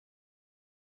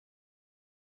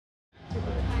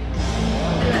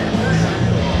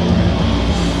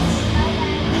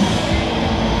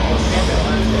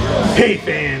Hey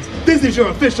fans, this is your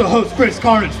official host Chris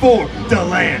Carnage for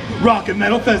DeLand Rock and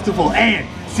Metal Festival and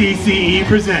CCE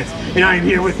Presents, and I am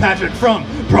here with Patrick from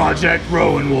Project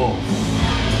Roenwolfe.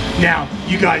 Now,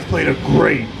 you guys played a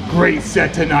great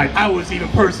set tonight. I was even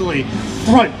personally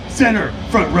front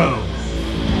row.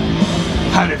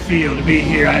 How'd it feel to be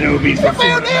here at OB's for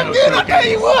Florida Metal Showcase? I'll tell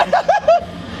you what!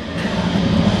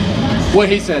 What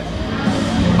he said.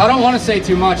 I don't want to say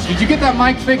too much. Did you get that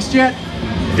mic fixed yet?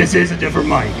 This is a different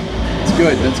mic. That's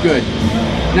good, that's good.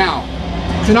 Now,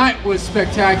 tonight was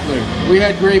spectacular. We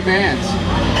had great bands.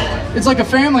 It's like a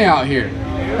family out here.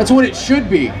 That's what it should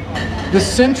be. The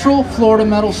Central Florida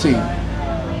metal scene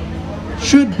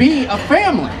should be a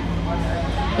family.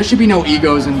 There should be no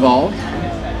egos involved.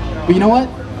 But you know what?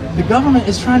 The government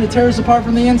is trying to tear us apart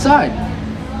from the inside.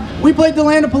 We played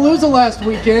DeLand last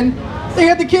weekend. They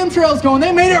had the chemtrails going.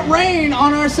 They made it rain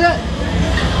on our set.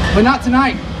 But not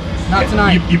tonight. Not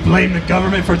tonight. You blame the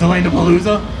government for DeLand?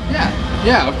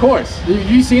 Yeah, of course.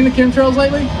 Have you seen the chemtrails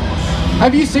lately?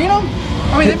 Have you seen them?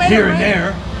 I mean, they made here it rain.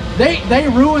 and there. They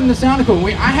ruined the sound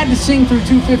equipment. I had to sing through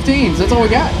 215s. That's all we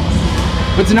got.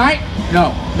 But tonight,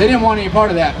 no. They didn't want any part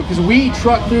of that because we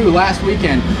trucked through last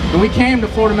weekend and we came to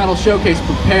Florida Metal Showcase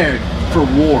prepared for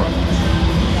war.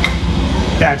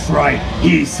 That's right,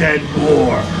 he said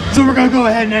war. So we're gonna go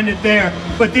ahead and end it there,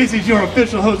 but this is your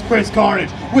official host, Chris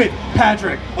Carnage, with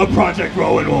Patrick of Project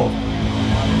Roenwolfe.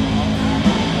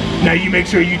 Now you make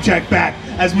sure you check back,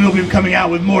 as we'll be coming out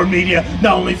with more media,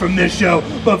 not only from this show,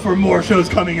 but for more shows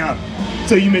coming up.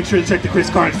 So you make sure to check the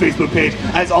Chris Carnage Facebook page,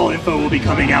 as all info will be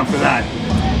coming out for that.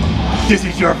 This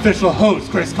is your official host,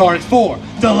 Chris Carnage, for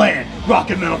DeLand Rock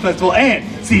and Metal Festival and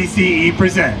CCE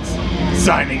Presents.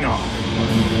 Signing off.